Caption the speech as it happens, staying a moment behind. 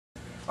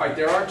All right,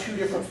 there are two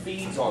different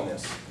feeds on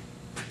this.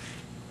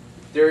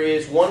 There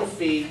is one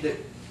feed that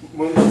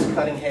moves this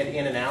cutting head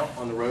in and out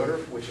on the rotor,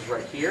 which is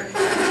right here.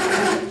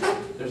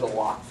 There's a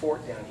lock for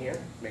it down here.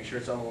 Make sure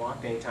it's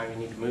unlocked anytime you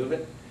need to move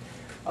it.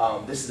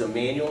 This is a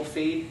manual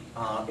feed.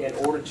 In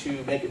order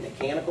to make it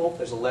mechanical,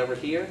 there's a lever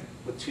here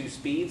with two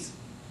speeds.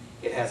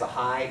 It has a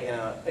high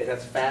and it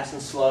has fast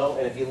and slow.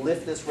 And if you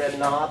lift this red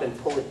knob and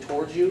pull it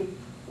towards you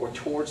or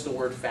towards the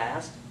word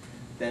fast,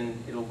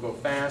 then it'll go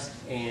fast.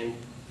 And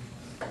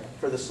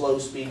for the slow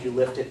speed, you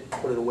lift it,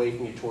 put it away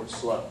from you towards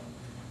slow.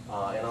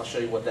 And I'll show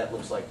you what that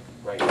looks like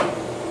right now.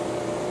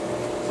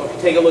 So if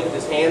you take a look at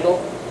this handle,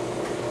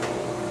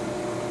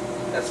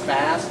 that's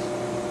fast.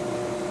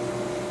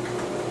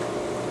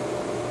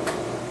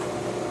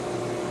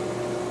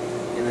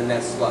 And then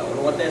that's slow.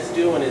 And what that's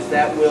doing is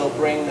that will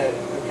bring the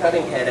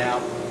cutting head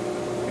out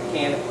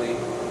mechanically.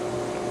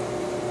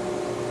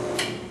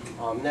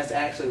 And that's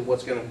actually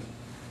what's going to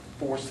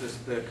force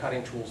the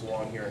cutting tools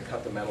along here and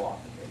cut the metal off.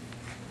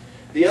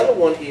 The other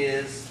one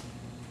is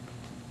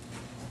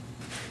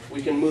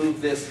we can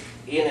move this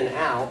in and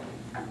out.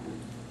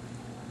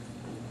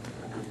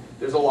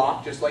 There's a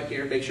lock just like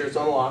here. Make sure it's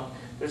unlocked.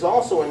 There's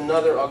also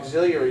another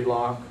auxiliary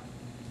lock.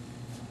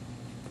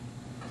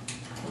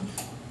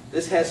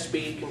 This has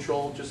speed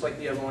control just like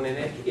the other one, and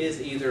it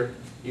is either,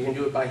 you can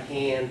do it by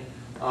hand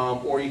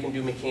or you can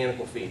do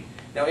mechanical feed.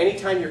 Now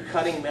anytime you're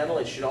cutting metal,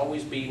 it should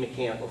always be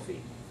mechanical feed.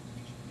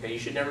 Okay, you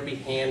should never be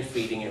hand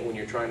feeding it when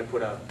you're trying to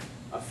put a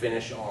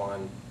finish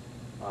on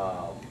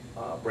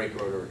brake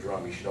rotor or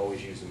drum. You should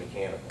always use the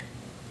mechanical.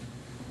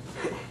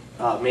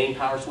 Main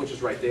power switch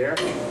is right there.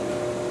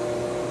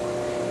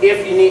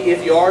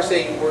 If you are,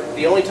 say,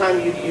 the only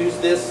time you'd use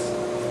this,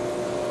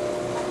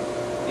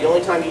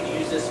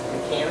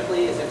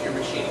 mechanically is if you're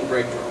machining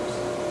brake drums.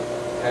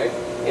 Okay,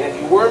 and if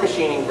you were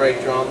machining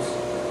brake drums,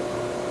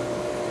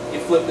 you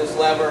flip this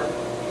lever,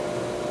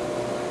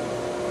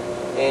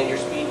 and your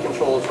speed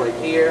control is right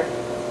here.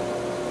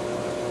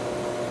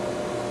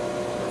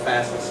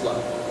 Fast and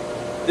slow.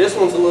 This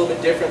one's a little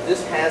bit different.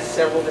 This has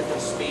several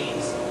different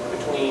speeds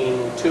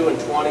between 2 and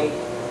 20,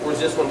 whereas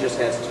this one just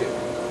has 2.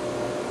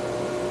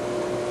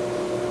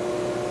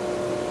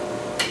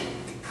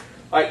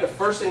 All right, the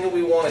first thing that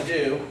we want to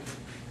do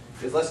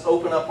is let's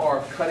open up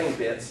our cutting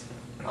bits,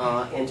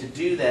 and to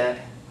do that,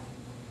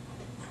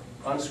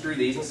 unscrew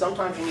these, and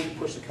sometimes you need to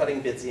push the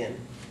cutting bits in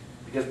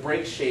because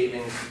brake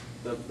shavings,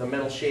 the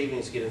metal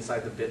shavings get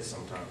inside the bits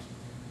sometimes.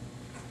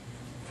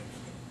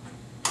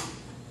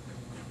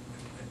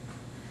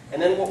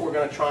 And then what we're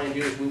going to try and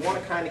do is we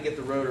want to kind of get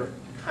the rotor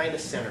kind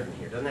of centered in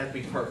here. It doesn't have to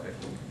be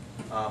perfect,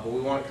 but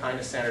we want it kind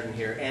of centered in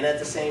here, and at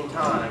the same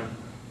time,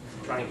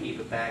 try and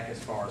keep it back as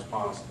far as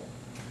possible.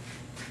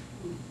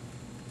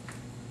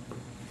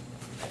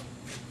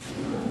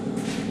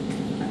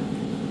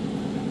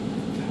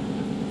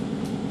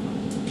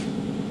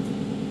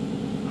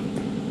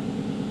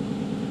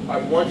 All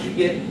right, once you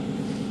get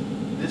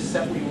this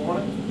set where you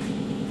want it,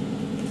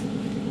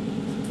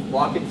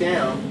 lock it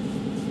down,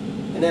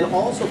 and then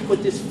also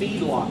put this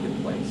feed lock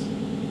in place.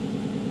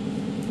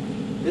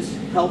 This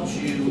helps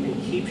you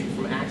and keeps you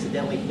from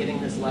accidentally hitting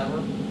this lever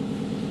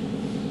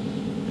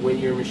when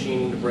you're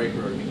machining the brake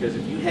rotor, because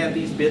if you have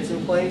these bits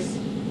in place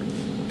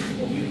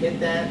and you hit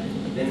that,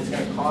 then it's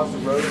going to cause the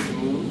rotor to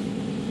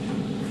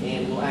move,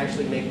 and will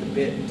actually make the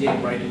bit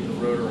dig right into the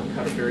rotor and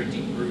cut a very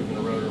deep groove in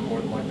the rotor, more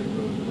than likely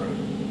ruin the rotor,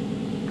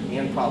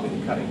 and probably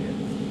the cutting bit.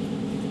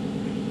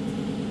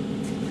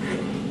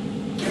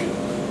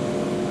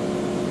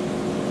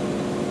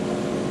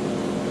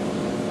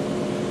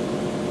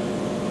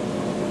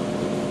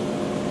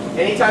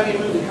 Anytime you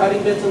move the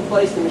cutting bits in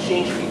place, the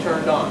machine should be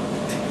turned on.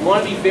 You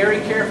want to be very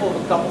careful of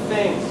a couple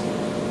things.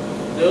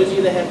 Those of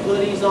you that have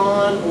hoodies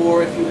on,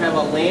 or if you have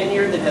a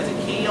lanyard that has a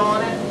key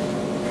on it,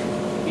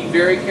 be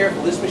very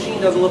careful. This machine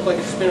doesn't look like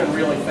it's spinning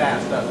really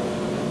fast, does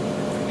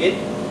it?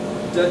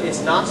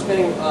 It's not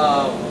spinning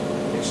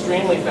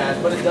extremely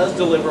fast, but it does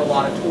deliver a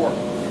lot of torque.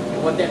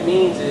 And what that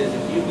means is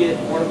if you get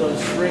one of those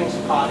strings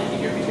caught into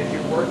here because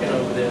you're working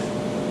over this,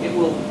 it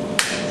will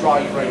draw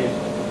you right into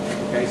it.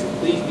 Okay, so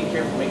please be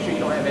careful. Make sure you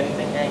don't have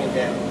anything hanging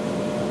down.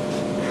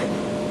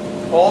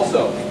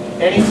 Also,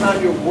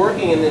 anytime you're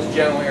working in this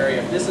general area,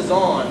 if this is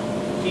on,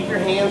 keep your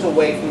hands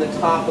away from the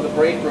top of the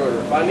brake rotor.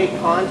 If I make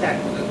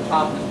contact with the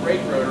top of this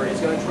brake rotor,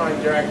 it's going to try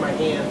and drag my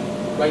hand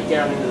right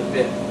down into the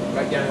bit,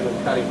 right down into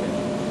the cutting bit.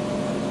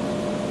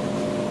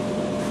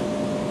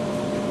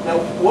 Now,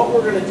 what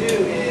we're going to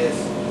do is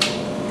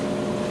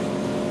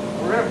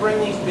we're going to bring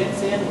these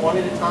bits in one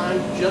at a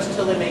time just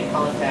till they make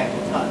contact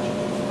and touch.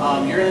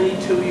 You're going to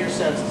need 2 of your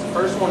senses. The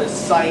first one is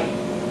sight.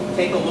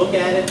 Take a look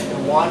at it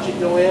and watch it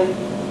go in.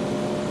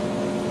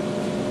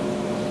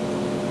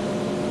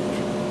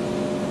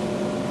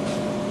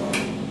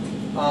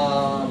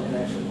 And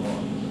actually go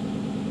on.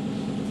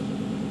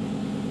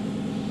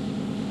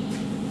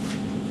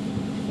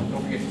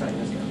 Don't forget to tighten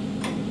this down.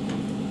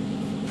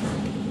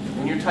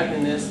 When you're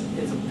tightening this,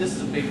 this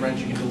is a big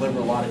wrench. You can deliver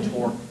a lot of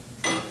torque.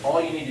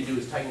 All you need to do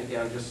is tighten it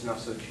down just enough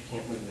so that you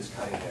can't move this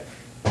cutting head.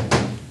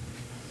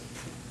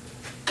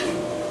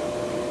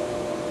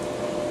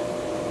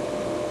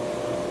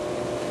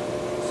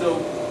 So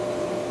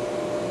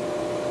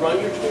run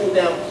your tool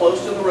down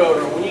close to the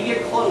rotor. When you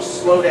get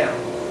close, slow down.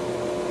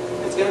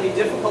 It's going to be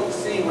difficult to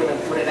see when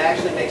it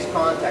actually makes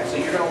contact, so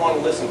you're going to want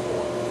to listen for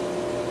it.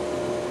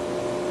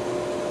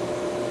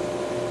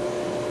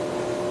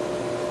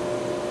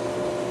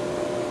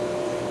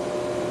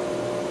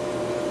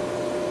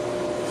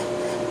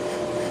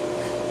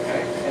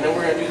 Okay? And then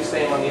we're going to do the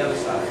same on the other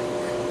side.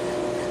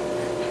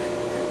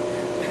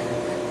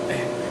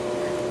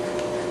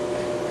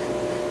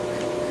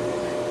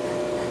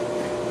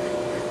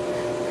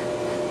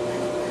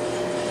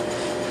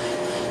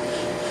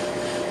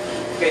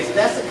 Okay, so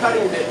that's the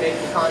cutting bit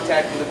making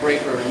contact with the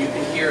brake rotor. You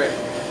can hear it.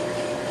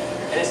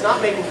 And it's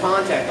not making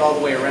contact all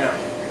the way around.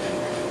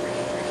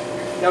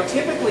 Now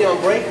typically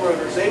on brake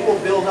rotors, they will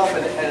build up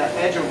an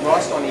edge of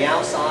rust on the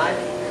outside.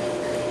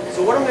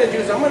 So what I'm going to do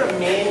is I'm going to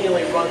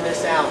manually run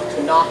this out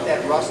to knock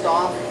that rust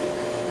off.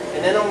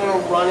 And then I'm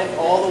going to run it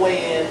all the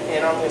way in,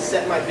 and I'm going to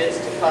set my bits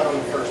to cut on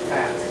the first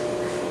pass.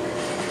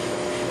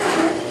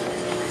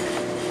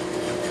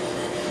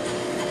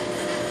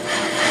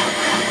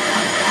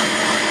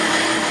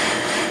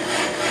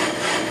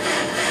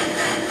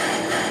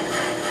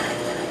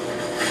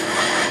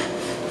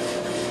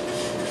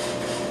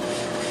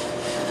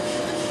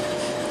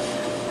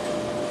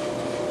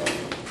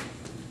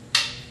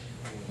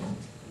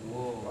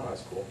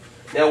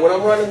 Now when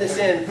I'm running this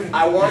in,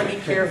 I want to be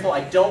careful.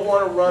 I don't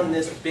want to run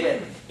this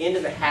bit into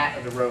the hat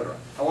of the rotor.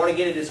 I want to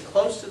get it as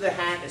close to the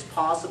hat as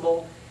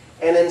possible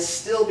and then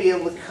still be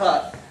able to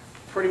cut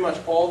pretty much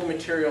all the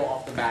material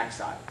off the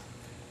backside.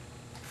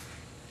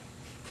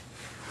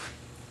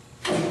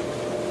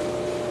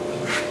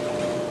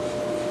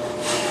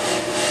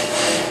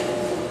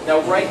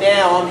 Now right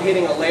now I'm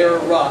hitting a layer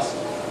of rust.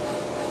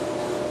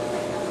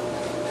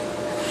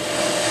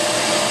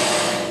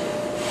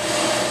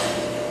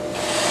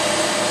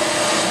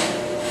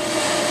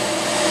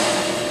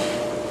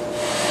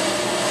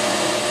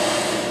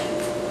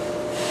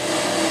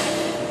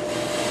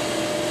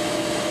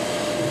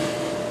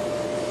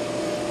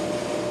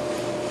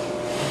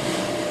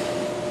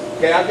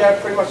 Okay, I've got it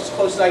pretty much as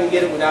close as I can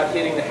get it without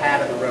hitting the hat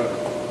of the rotor.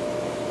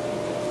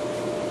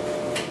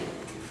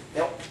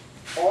 Now,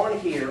 on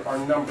here are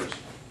numbers.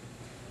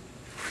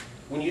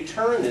 When you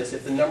turn this,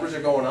 if the numbers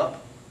are going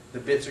up, the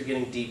bits are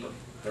getting deeper.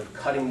 They're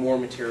cutting more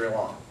material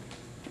off.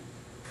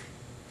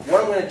 What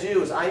I'm going to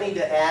do is I need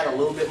to add a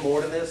little bit more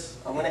to this.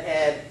 I'm going to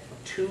add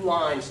 2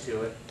 lines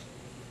to it,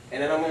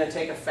 and then I'm going to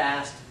take a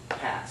fast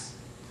pass.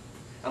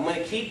 I'm going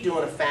to keep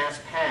doing a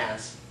fast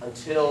pass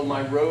until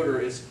my rotor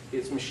is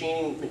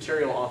machining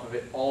material off of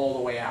it all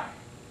the way out.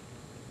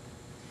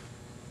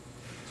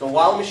 So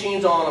while the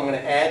machine's on, I'm going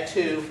to add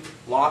 2,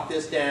 lock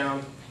this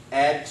down,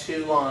 add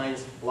 2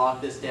 lines, lock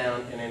this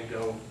down, and then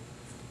go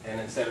and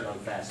then set it on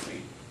fast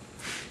speed.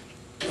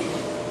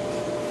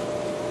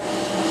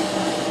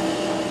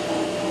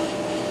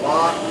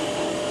 Lock,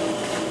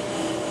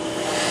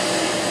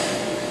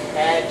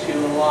 add 2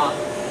 and lock.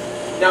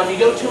 Now if you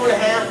go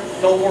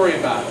 2.5, don't worry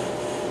about it.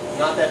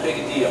 Not that big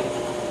a deal.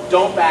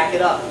 Don't back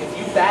it up. If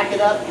you back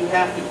it up, you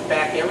have to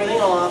back everything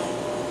off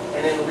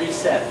and then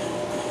reset it.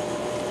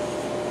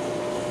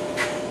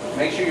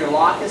 Make sure your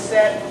lock is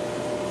set.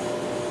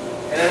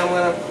 And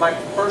then my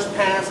first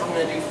pass, I'm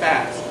going to do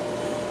fast.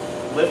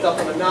 Lift up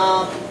on the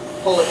knob,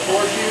 pull it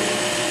towards you,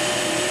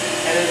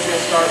 and then it's going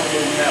to start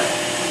removing metal.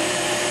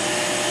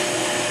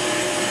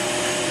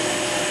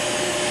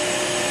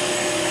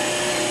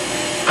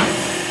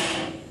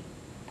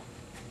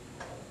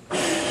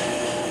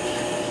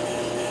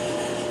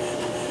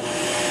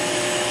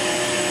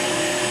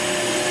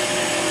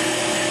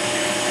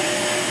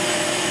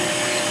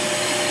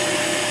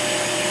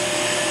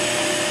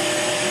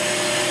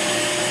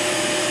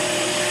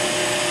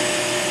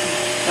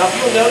 Now if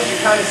you'll notice, you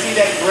kind of see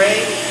that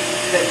gray,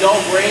 that dull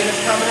gray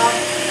that's coming up.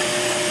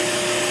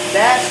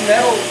 That's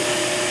metal.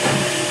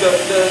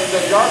 The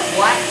dark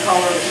black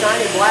color, the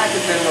shiny black has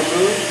been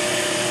removed.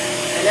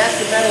 And that's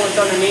the metal that's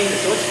underneath it.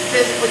 So it's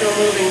physically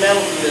removing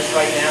metal from this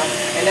right now.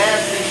 And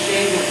that's these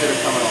shavings that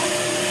are coming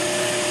off.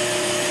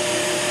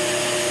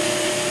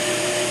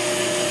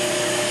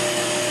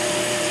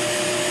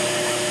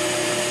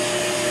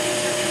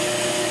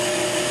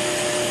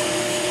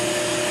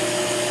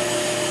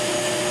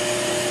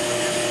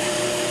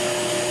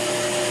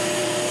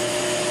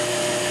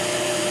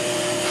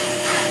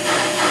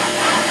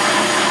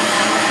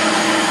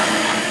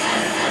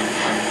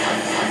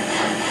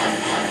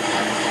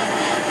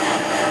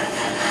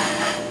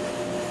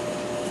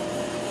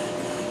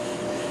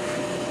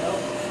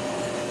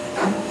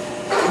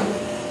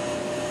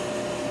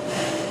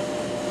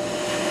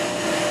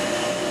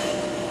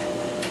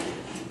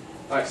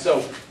 Alright,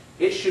 so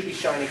it should be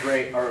shiny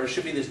gray, or it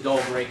should be this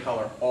dull gray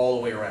color all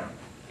the way around.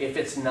 If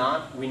it's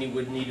not, we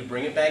would need to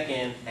bring it back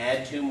in,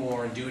 add 2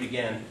 more, and do it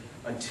again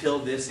until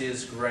this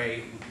is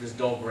gray, this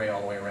dull gray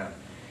all the way around.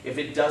 If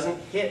it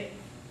doesn't hit,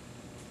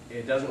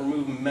 it doesn't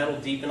remove metal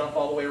deep enough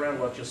all the way around,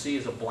 what you'll see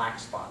is a black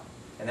spot.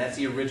 And that's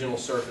the original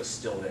surface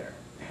still there.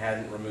 It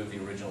hasn't removed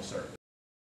the original surface.